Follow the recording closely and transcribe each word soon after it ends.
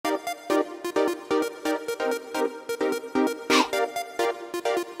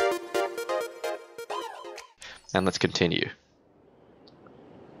And let's continue.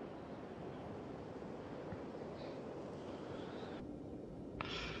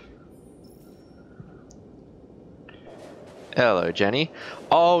 Hello, Jenny.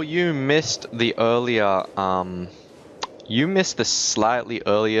 Oh, you missed the earlier, you missed the slightly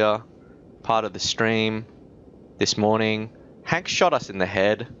earlier part of the stream this morning. Hank shot us in the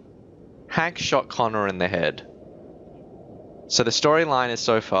head. Hank shot Connor in the head. So the storyline is,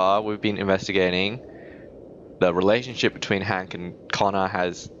 so far, we've been investigating the relationship between Hank and Connor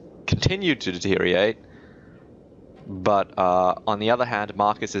has continued to deteriorate. But on the other hand,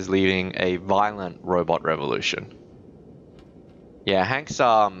 Marcus is leading a violent robot revolution. Yeah, Hank's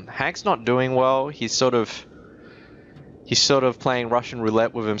not doing well. He's sort of playing Russian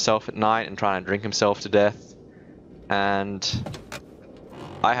roulette with himself at night and trying to drink himself to death. And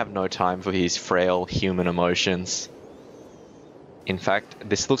I have no time for his frail human emotions. In fact,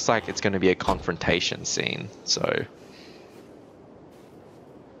 this looks like it's going to be a confrontation scene, so...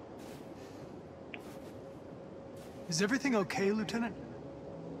 Is everything okay, Lieutenant?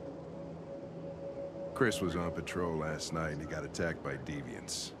 Chris was on patrol last night and he got attacked by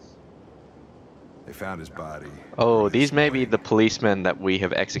deviants. They found his body. Oh, these may be the policemen that we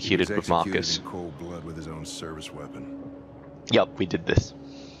have executed with Marcus. In cold blood with his own service weapon. Yup, we did this.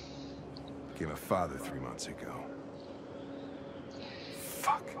 Became a father 3 months ago.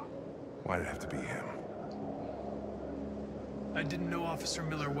 Fuck. Why did it have to be him? I didn't know Officer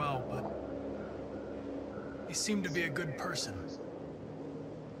Miller well, but he seemed to be a good person.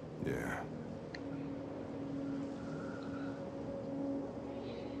 Yeah.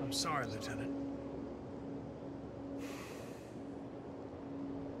 I'm sorry, Lieutenant.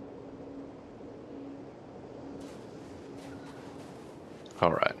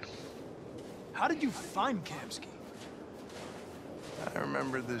 Alright. How did you find Kamsky? I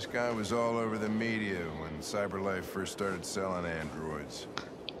remember this guy was all over the media when CyberLife first started selling androids.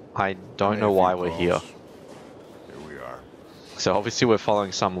 I don't know why we're here. Here we are. So obviously we're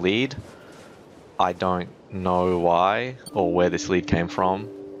following some lead. I don't know why or where this lead came from.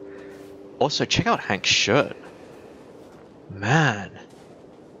 Also, check out Hank's shirt. Man.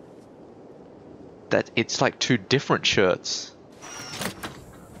 It's like two different shirts.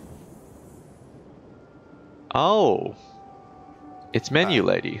 Oh. It's Menu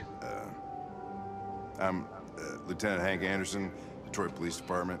Lady. I'm Lieutenant Hank Anderson, Detroit Police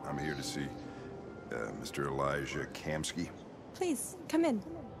Department. I'm here to see Mr. Elijah Kamsky. Please, come in.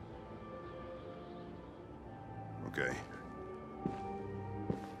 Okay.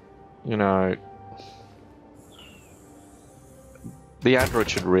 You know, the android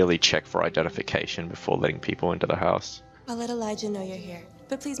should really check for identification before letting people into the house. I'll let Elijah know you're here,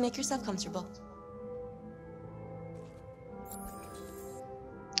 but please make yourself comfortable.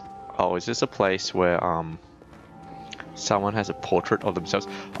 Oh, is this a place where someone has a portrait of themselves?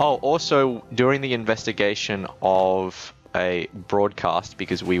 Oh, also during the investigation of a broadcast,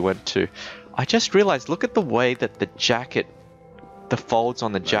 because we went to... I just realized, look at the way that the jacket, the folds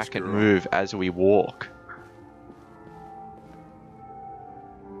on the jacket move as we walk.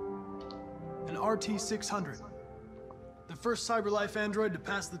 An RT-600. The first CyberLife android to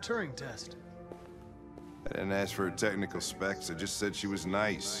pass the Turing test. I didn't ask for her technical specs. I just said she was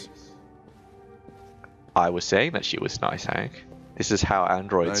nice. I was saying that she was nice, Hank. This is how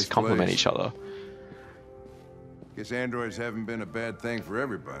androids complement each other. Guess androids haven't been a bad thing for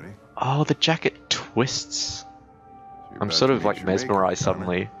everybody. Oh, the jacket twists. I'm sort of like mesmerized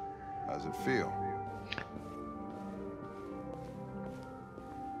suddenly. How's it feel?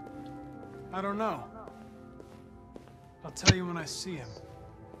 I don't know. I'll tell you when I see him.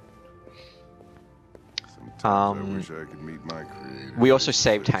 Sometimes I wish I could meet my creator. We also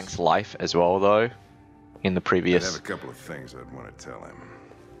saved Hank's life as well, though, in the previous... I have a couple of things I'd want to tell him.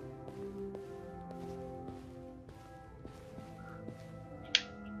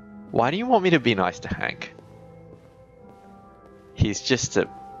 Why do you want me to be nice to Hank? He's just a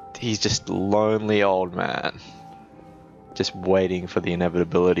lonely old man. Just waiting for the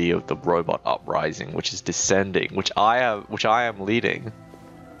inevitability of the robot uprising, which is descending, which I am leading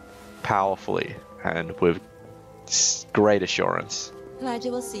powerfully and with great assurance. Elijah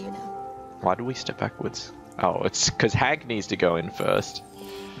will see you now. Why do we step backwards? Oh, it's because Hank needs to go in first.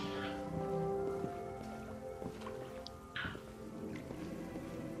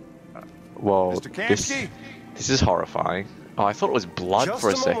 Whoa, this is horrifying. Oh, I thought it was blood Just for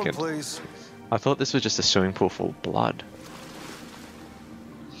a moment, second. please. I thought this was just a swimming pool full of blood.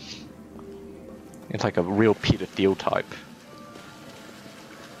 It's like a real Peter Thiel type.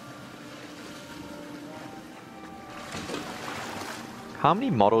 How many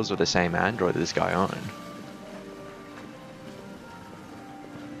models of the same android does this guy own?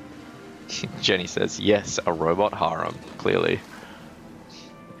 Jenny says, yes, a robot harem, clearly.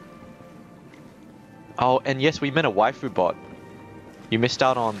 Oh, and yes, we met a waifu bot. You missed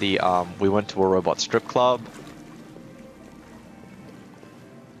out on the, we went to a robot strip club.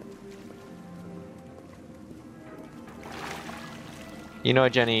 You know,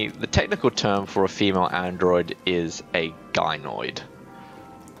 Jenny, the technical term for a female android is a gynoid.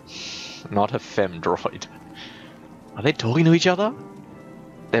 Not a femdroid. Are they talking to each other?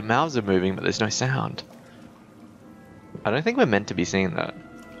 Their mouths are moving, but there's no sound. I don't think we're meant to be seeing that.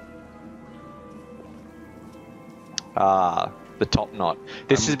 Ah, the top knot.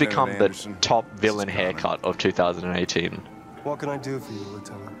 This has become the top villain haircut of 2018. What can I do for you,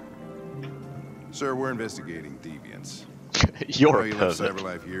 Lieutenant? Sir, we're investigating deviants. You're I know a you left pervert.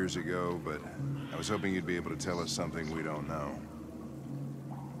 Cyberlife years ago, but I was hoping you'd be able to tell us something we don't know.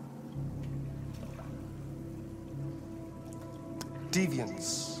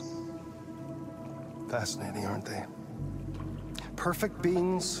 Deviants. Fascinating, aren't they? Perfect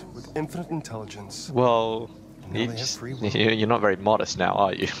beings with infinite intelligence. Well, Now they have free will. you're not very modest now,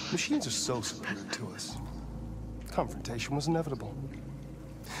 are you? Machines are so superior to us. Confrontation was inevitable.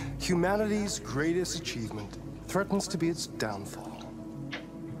 Humanity's greatest achievement threatens to be its downfall.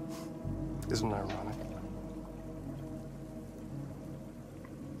 Isn't it ironic?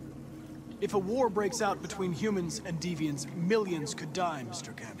 If a war breaks out between humans and deviants, millions could die,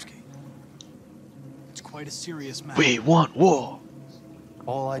 Mr. Kamsky. It's quite a serious matter. We want war.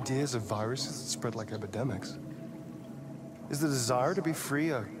 All ideas of viruses that spread like epidemics. Is the desire to be free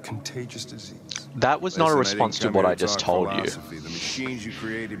a contagious disease? That was not a Listen, response to didn't come what here I just talk told you. philosophy. The machines you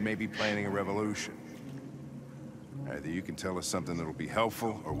created may be planning a revolution. Either you can tell us something that'll be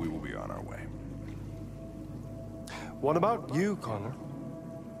helpful, or we will be on our way. What about you, Connor?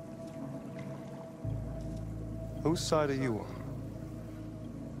 Whose side are you on?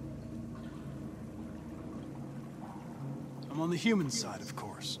 I'm on the human side, of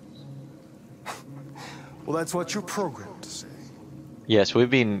course. Well, that's what you're programmed to say. Yes, we've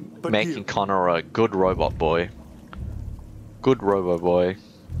been But making you- Connor a good robot boy. Good robo boy.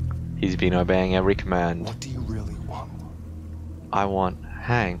 He's been obeying every command. What do you really want? I want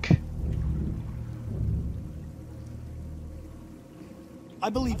Hank. I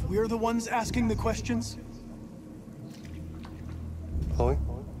believe we're the ones asking the questions. Chloe?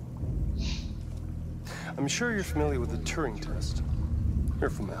 I'm sure you're familiar with the Turing test. Mere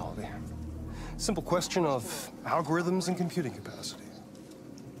formality. Simple question of algorithms and computing capacity.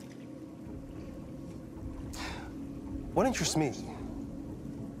 What interests me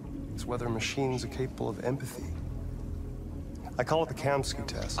is whether machines are capable of empathy. I call it the Kamsky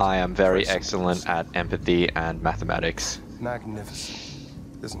test. I am very simple. excellent at empathy and mathematics. Magnificent,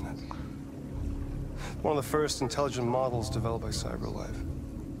 isn't it? One of the first intelligent models developed by CyberLife.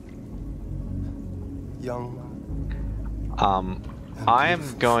 Young. I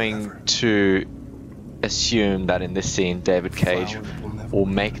am going to assume that in this scene, David Cage will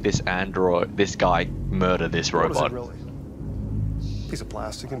make this android, this guy, murder this What is it robot. really? Piece of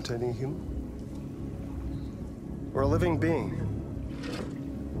plastic imitating a human? Or a living being?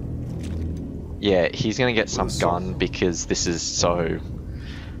 Yeah, he's gonna get some With a soul. gun because this is so...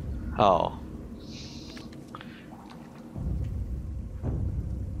 Oh.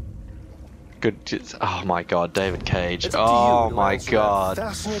 Good. Oh my god, David Cage. It's up to Oh you to my answer that god.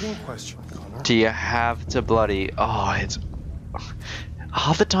 fascinating question, Connor. Do you have to bloody... Oh, it's...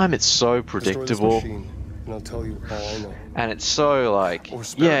 Half the time it's so Destroy this predictable. machine, and I'll tell you all I know. And it's so like... Or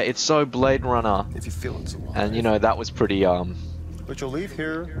spare Yeah, it. it's so Blade Runner. If you feel it's alive. And you know, that was pretty... But you'll leave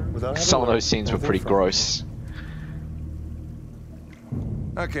here without having Some of learned those scenes were anything pretty from it. gross.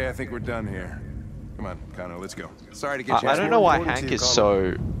 Okay, I think we're done here. Come on, Connor, let's go. Sorry to get you. I don't know why important to Hank you, is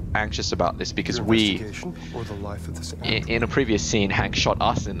Connor. so anxious about this because Your we... investigation or the life of this In a previous scene, Hank shot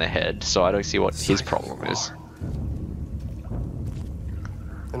us in the head, so I don't see what his problem is.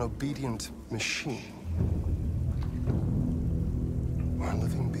 An obedient machine. Or a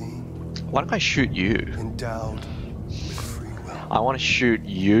living being Why don't I shoot you? endowed with free will. I want to shoot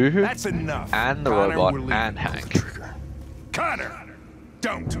you That's enough. and the Connor, robot we're leaving. and Hank. Trigger. Connor,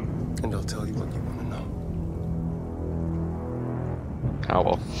 don't. And I'll tell you what you want to know. Oh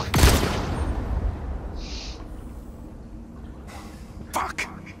well. Fuck.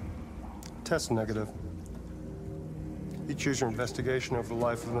 Test negative. You choose your investigation over the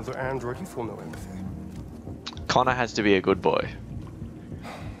life of another android, you feel no empathy. Connor has to be a good boy.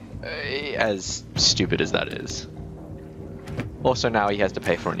 As stupid as that is. Also now he has to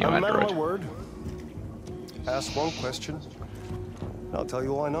pay for a new I'm a man of my android. word. Ask one question, and I'll tell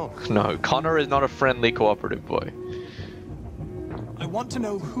you all I know. No, Connor is not a friendly, cooperative boy. I want to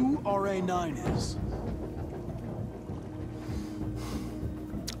know who RA9 is.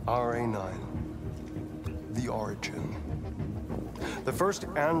 RA9. The origin. The first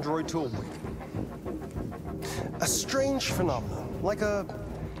android to awaken. A strange phenomenon, like a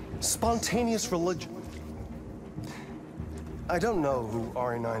spontaneous religion. I don't know who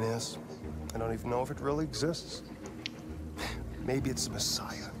RA9 is. I don't even know if it really exists. Maybe it's the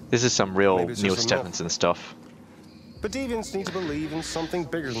Messiah. This is some real Maybe it's Neil just a myth. Stephenson stuff. But deviants need to believe in something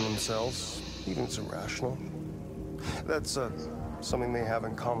bigger than themselves, even if it's irrational. That's something they have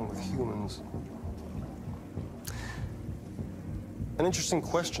in common with humans. An interesting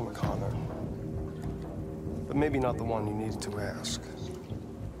question, Connor. But maybe not the one you needed to ask.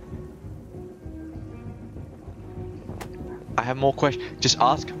 I have more questions. Just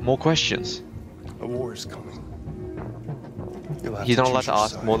ask more questions. A war is coming. You'll have He's to not allowed choose to your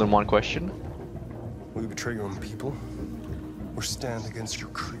ask side. more than one question. Will you betray your own people, or stand against your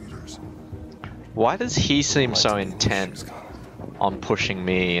creators? Why does he seem Might so be in your intent shoes, Connor. on pushing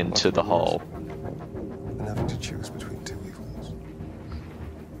me into the hole? And having to choose between two evils.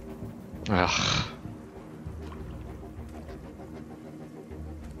 Ugh.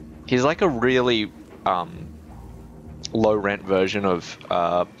 He's like a really low rent version of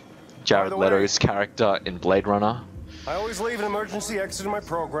Jared By the way- Leto's character in Blade Runner. I always leave an emergency exit in my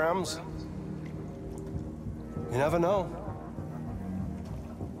programs. You never know.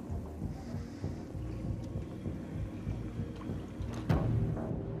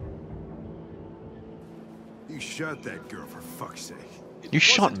 You shot that girl, for fuck's sake. You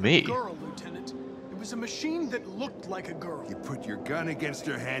shot Wasn't me. a girl, Lieutenant. It was a machine that looked like a girl. You put your gun against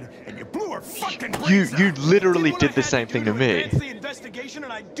her head, and you blew her fucking You brains you out. literally what I did the had same do thing to me. advance the investigation,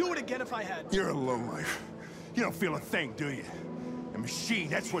 and I'd do it again if I had to. You're a lowlife. You don't feel a thing, do you? A machine,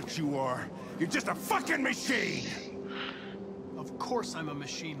 that's what you are. You're just a fucking machine! Of course I'm a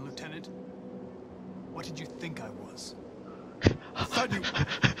machine, Lieutenant. What did you think I was? I thought you...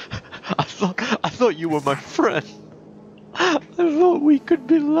 I thought you were my friend. I thought we could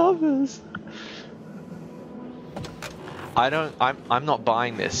be lovers. I'm not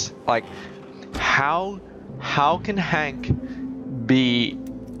buying this. Like, how can Hank be?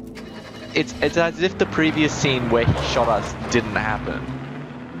 It's as if the previous scene where he shot us didn't happen.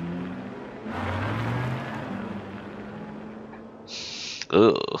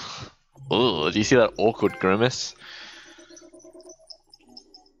 Ugh. Ugh. Do you see that awkward grimace?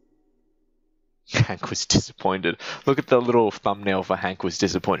 Hank was disappointed. Look at the little thumbnail for Hank was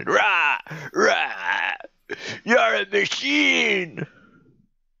disappointed. Rah! Rah! You're a machine!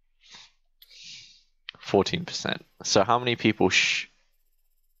 14%. So how many people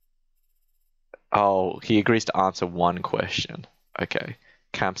Oh, he agrees to answer one question. Okay.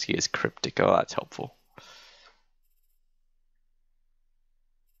 Kamsky is cryptic. Oh, that's helpful.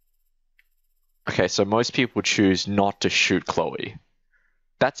 Okay, so most people choose not to shoot Chloe.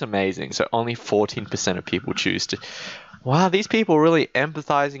 That's amazing. So only 14% of people choose to... Wow, these people are really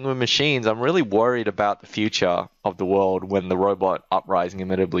empathizing with machines. I'm really worried about the future of the world when the robot uprising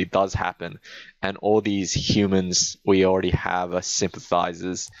inevitably does happen. And all these humans we already have are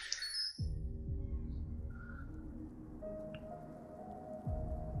sympathizers.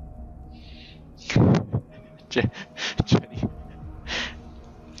 Jenny.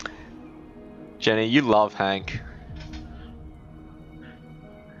 Jenny, you love Hank.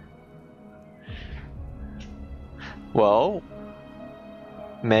 Well,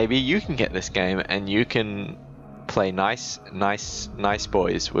 maybe you can get this game and you can play nice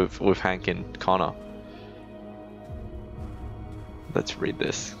boys with Hank and Connor. Let's read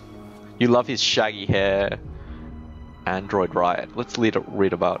this. You love his shaggy hair. Android riot. Let's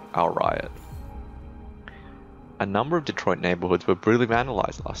read about our riot. A number of Detroit neighborhoods were brutally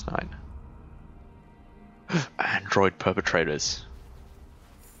vandalized last night. Android perpetrators.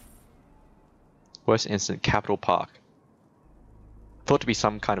 Worst incident, Capitol Park. Thought to be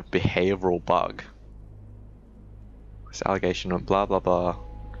some kind of behavioral bug. This allegation of blah blah blah.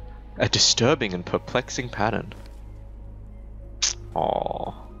 A disturbing and perplexing pattern.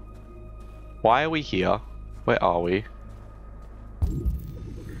 Aww. Why are we here? Where are we?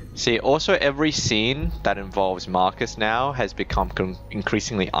 See, also every scene that involves Marcus now has become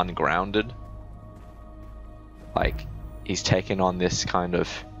increasingly ungrounded. Like, he's taken on this kind of...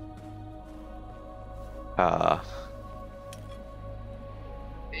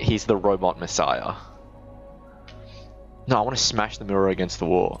 he's the robot messiah. No, I want to smash the mirror against the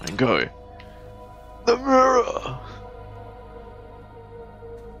wall and go. The mirror!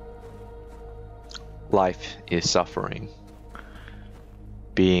 Life is suffering.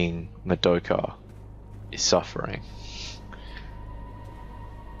 Being Madoka is suffering.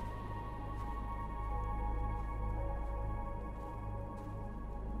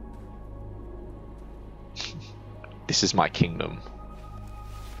 This is my kingdom.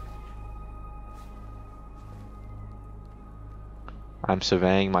 I'm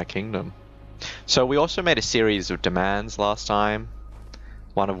surveying my kingdom. So we also made a series of demands last time.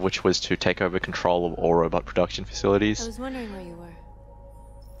 One of which was to take over control of all robot production I facilities. was wondering where you were.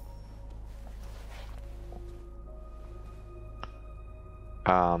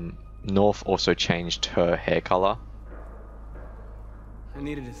 North also changed her hair color. I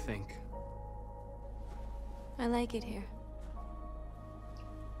needed to think. I like it here.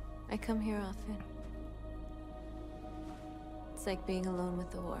 I come here often. It's like being alone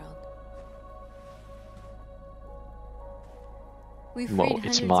with the world. We've Well, freed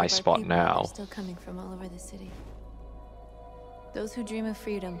it's hundreds my of our spot people, and now. they're still coming from all over the city. Those who dream of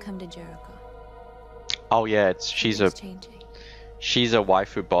freedom come to Jericho. Oh yeah, she's It's changing. a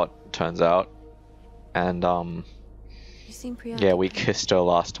waifu bot, turns out. And You seem yeah, we preoccupied. kissed her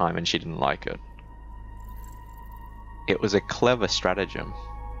last time and she didn't like it. It was a clever stratagem.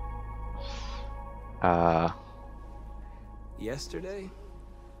 Yesterday?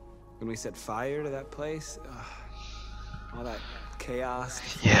 When we set fire to that place? All that chaos.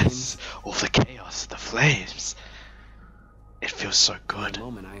 the Yes, flames. all the chaos, the flames. It feels so For good. a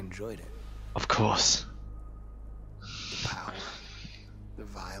moment, I enjoyed it. Of course. The power, the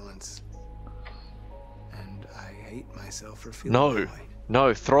violence. And I hate myself for feeling No, that way.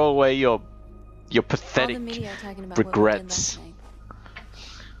 no, throw away your All the pathetic media are talking about regrets. what we did last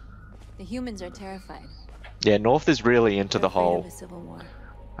night. The humans are terrified. Yeah, North is really into They're the afraid whole of a civil war.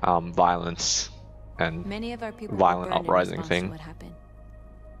 violence and Many of our people violent were burned in uprising response thing. to what happened.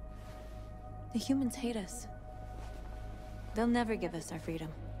 The humans hate us. They'll never give us our freedom.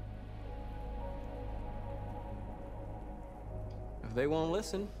 If they won't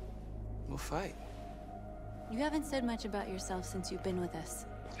listen, we'll fight. You haven't said much about yourself since you've been with us.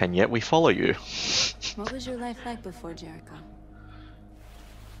 and yet we follow you. What was your life like before Jericho?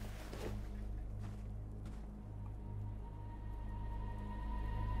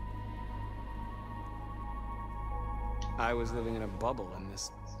 I was living in a bubble in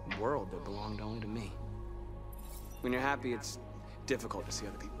this world that belonged only to me. When you're happy, it's difficult to see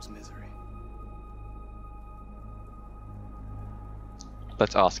other people's misery.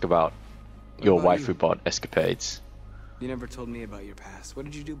 Let's ask about What your about waifu you? bot escapades. You never told me about your past. What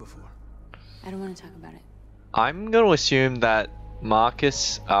did you do before? I don't want to talk about it. I'm going to assume that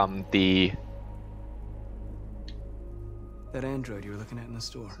Marcus, That android you were looking at in the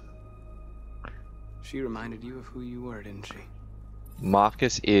store. She reminded you of who you were, didn't she?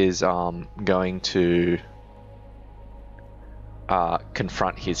 Marcus is going to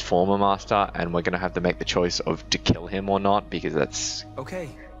confront his former master, and we're going to have to make the choice of to kill him or not, because that's... Okay.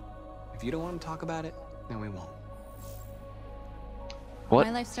 If you don't want to talk about it, then we won't. What?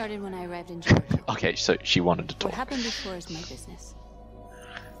 My life started when I arrived in Jericho. Okay, so she wanted to What talk. happened before is my business.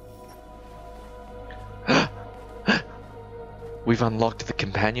 We've unlocked the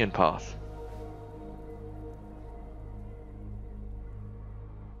companion path.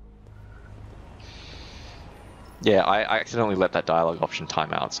 Yeah, I accidentally let that dialogue option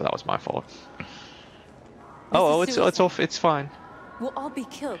time out, so that was my fault. Oh, is it's suicide. off. It's fine. We'll all be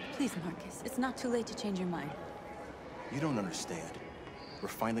killed. Please, Marcus. It's not too late to change your mind. You don't understand. We're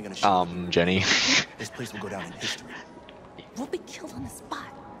finally gonna show you. Jenny. This place will go down in history. We'll be killed on the spot.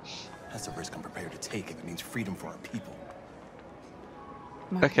 That's a risk I'm prepared to take if it means freedom for our people.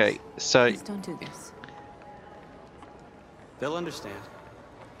 Marcus, Okay, so please don't do this. They'll understand.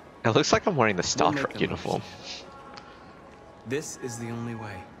 it looks like I'm wearing the Star We'll make Trek them uniform. This is the only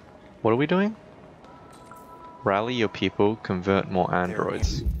way. What are we doing? Rally your people, convert more There are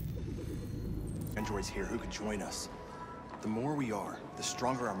androids. Androids here who could join us. The more we are, the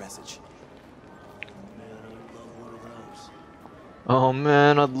stronger our message. Oh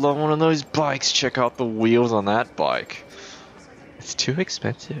man, I'd love one of those bikes. Check out the wheels on that bike. It's too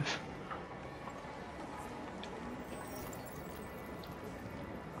expensive.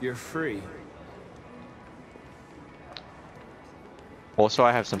 You're free. Also,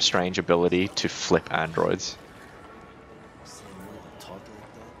 I have some strange ability to flip androids. So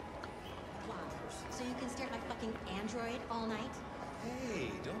you can stare at my fucking android all night?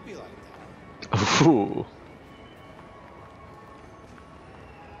 Hey, don't be like that. Ooh.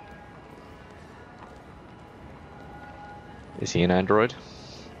 Is he an android?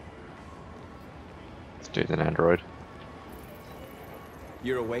 This dude's an android.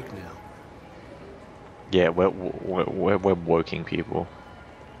 You're awake now. Yeah, we're woking people.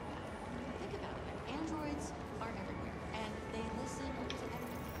 Think about it. Androids are everywhere, and they listen to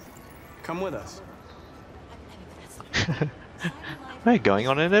everything. Come with us. I mean, that's cyber life. We're going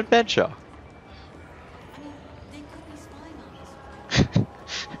on an adventure. I mean, they could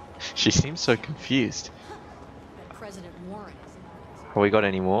She seems so confused. But President Warren is not. Have we got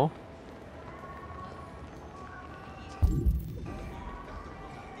any more?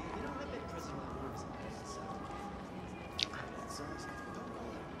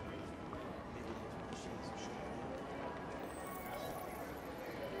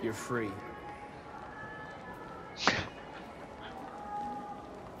 You're free.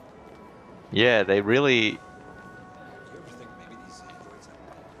 Yeah, they really...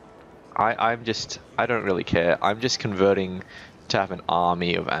 I don't really care. I'm just converting to have an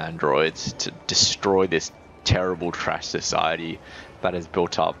army of androids to destroy this terrible trash society that is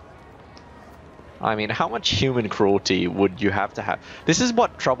built up. I mean, how much human cruelty would you have to have? This is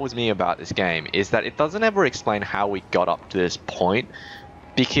what troubles me about this game, is that it doesn't ever explain how we got up to this point,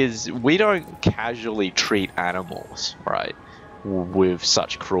 because we don't casually treat animals, right, with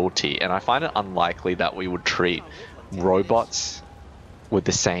such cruelty, and I find it unlikely that we would treat robots with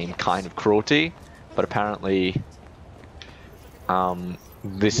the same kind of cruelty, but apparently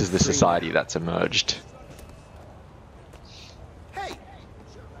this is the society that's emerged. Hey!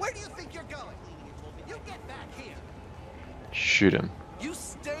 Where do you think you're going? You get back here! Shoot him. You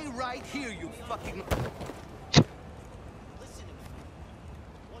stay right here, you fucking...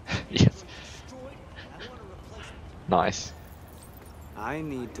 Yes. Nice. I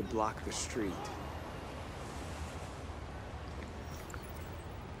need to block the street.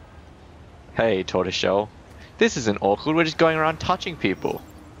 Hey, Tortoiseshell. This isn't awkward, we're just going around touching people.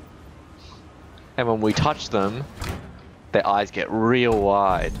 And when we touch them, their eyes get real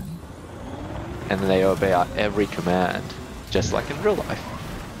wide. And then they obey our every command, just like in real life.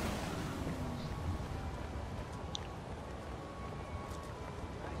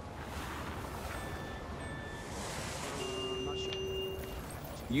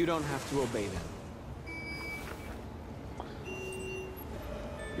 You don't have to obey them.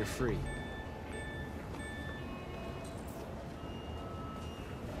 You're free.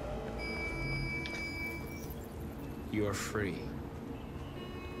 You're free.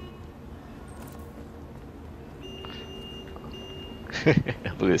 Look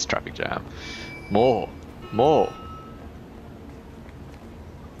at this traffic jam. More. More.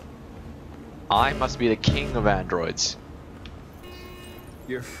 I must be the king of androids.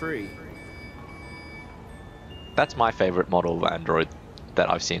 You're free. That's my favorite model of android that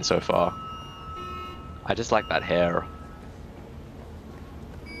I've seen so far. I just like that hair.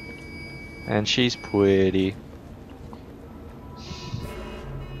 And she's pretty.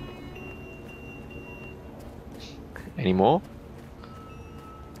 Any more?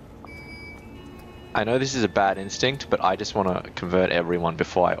 I know this is a bad instinct, but I just want to convert everyone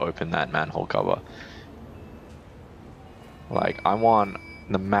before I open that manhole cover. Like, I want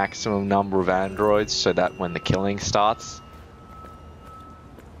the maximum number of androids so that when the killing starts...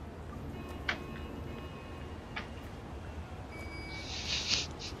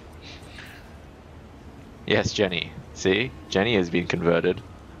 Yes, Jenny. See? Jenny has been converted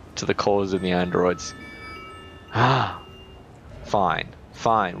to the cause of the androids. Ah, fine,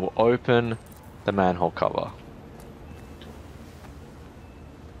 fine. We'll open the manhole cover.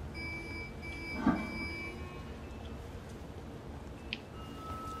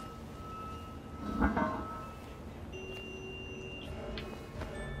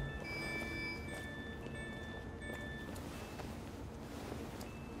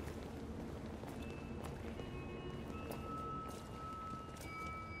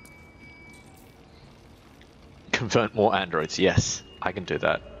 Convert more androids. Yes, I can do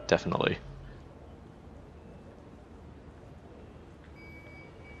that. Definitely.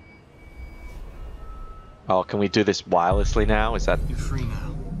 Oh, can we do this wirelessly now? Is that... You're free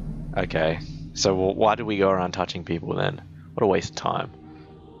now. Okay. So why do we go around touching people then? What a waste of time.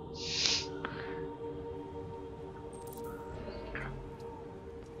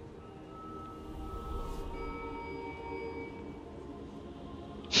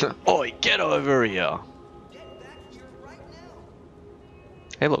 Oi, get over here!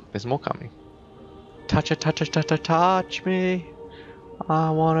 Hey look, there's more coming. Touch it, touch it, touch it, touch me. I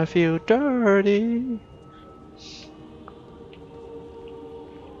wanna feel dirty.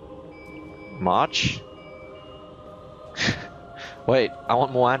 March? Wait, I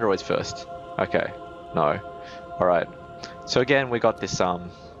want more androids first. Okay, no. Alright. So again, we got this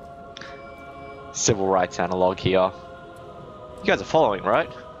civil rights analog here. You guys are following, right?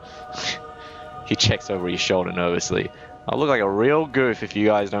 He checks over his shoulder nervously. I look like a real goof if you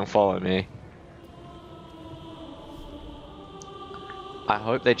guys don't follow me. I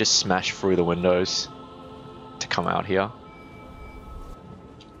hope they just smash through the windows to come out here.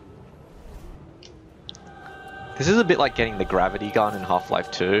 This is a bit like getting the gravity gun in Half-Life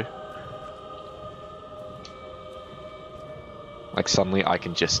 2, Like suddenly I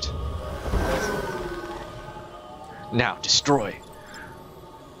can just... Now, destroy!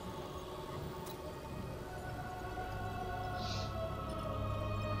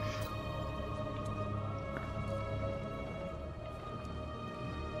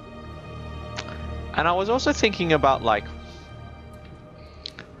 And I was also thinking about like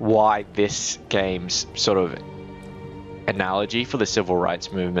why this game's sort of analogy for the civil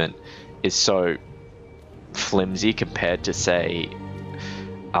rights movement is so flimsy compared to say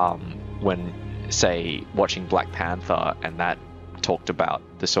when say watching Black Panther, and that talked about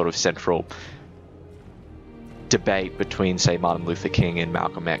the sort of central debate between say Martin Luther King and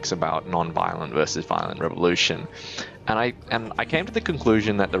Malcolm X about non-violent versus violent revolution. And I came to the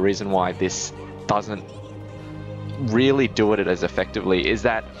conclusion that the reason why this doesn't really do it as effectively is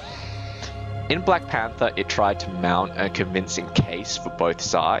that in Black Panther it tried to mount a convincing case for both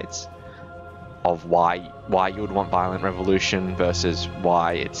sides of why you would want violent revolution versus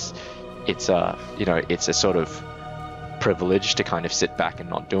why it's a, you know, it's a sort of privilege to kind of sit back and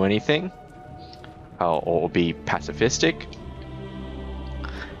not do anything or be pacifistic.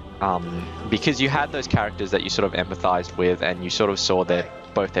 Because you had those characters that you sort of empathized with and you sort of saw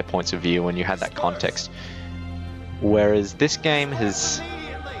both their points of view and you had that context. Whereas this game has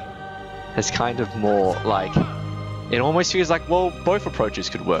kind of more like, it almost feels like, well, both approaches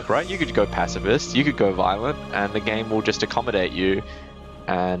could work, right? You could go pacifist, you could go violent, and the game will just accommodate you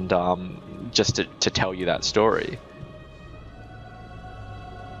and just to tell you that story.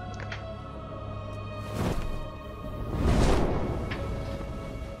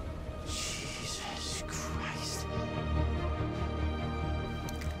 Jesus Christ.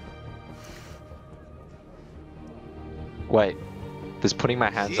 Wait, does putting my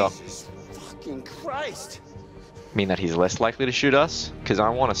hands up Jesus fucking Christ. mean that he's less likely to shoot us? Because I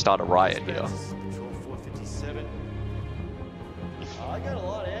want to start a riot here. Control 457. I got a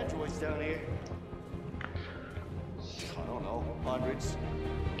lot of androids down here. I don't know, hundreds,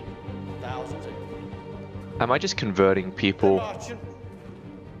 thousands. Am I just converting They're people? marching.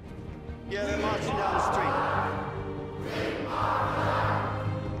 Yeah, they're marching down the street.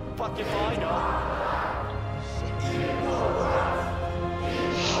 Fuck if I know.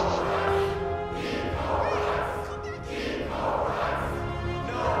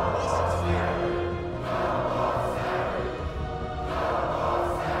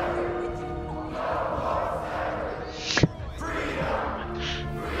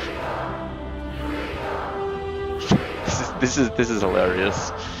 This is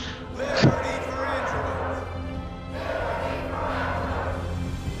hilarious.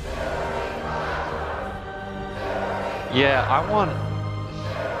 Yeah, I want.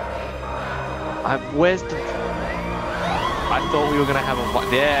 Where's the? I thought we were gonna have a.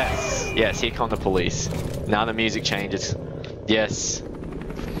 Yes, yes. Here come the police. Now the music changes. Yes.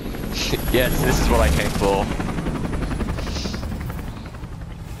 Yes, this is what I came for.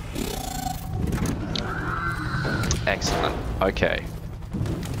 Excellent. Okay.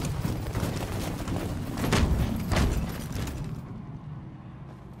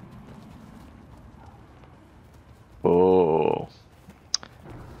 Oh.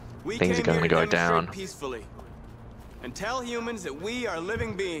 Things are going to go down. Peacefully and tell humans that we are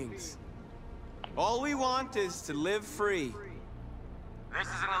living beings. All we want is to live free. This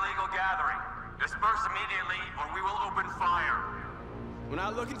is an illegal gathering. Disperse immediately or we will open fire. We're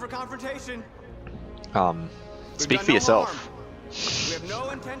not looking for confrontation. Speak We've for done no yourself. harm. We have no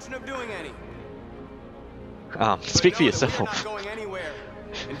intention of doing any. Speak for But know that yourself. We're not going anywhere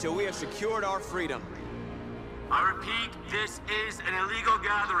until we have secured our freedom. I repeat, this is an illegal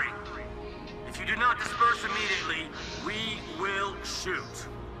gathering. If you do not disperse immediately, we will shoot.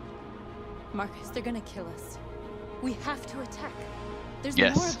 Marcus, they're gonna kill us. We have to attack. There's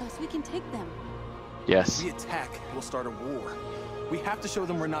Yes. more of us. We can take them. Yes. If we attack, we'll start a war. We have to show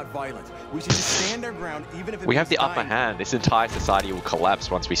them we're not violent. We should just stand our ground, even if it We have means the upper dying. hand. This entire society will collapse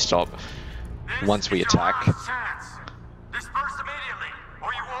once we stop. This Once we is your attack. last chance. Disperse immediately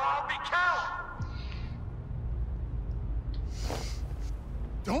or you will all be killed.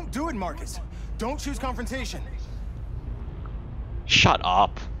 Don't do it, Marcus. Don't choose confrontation. Shut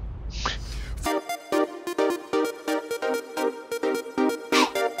up.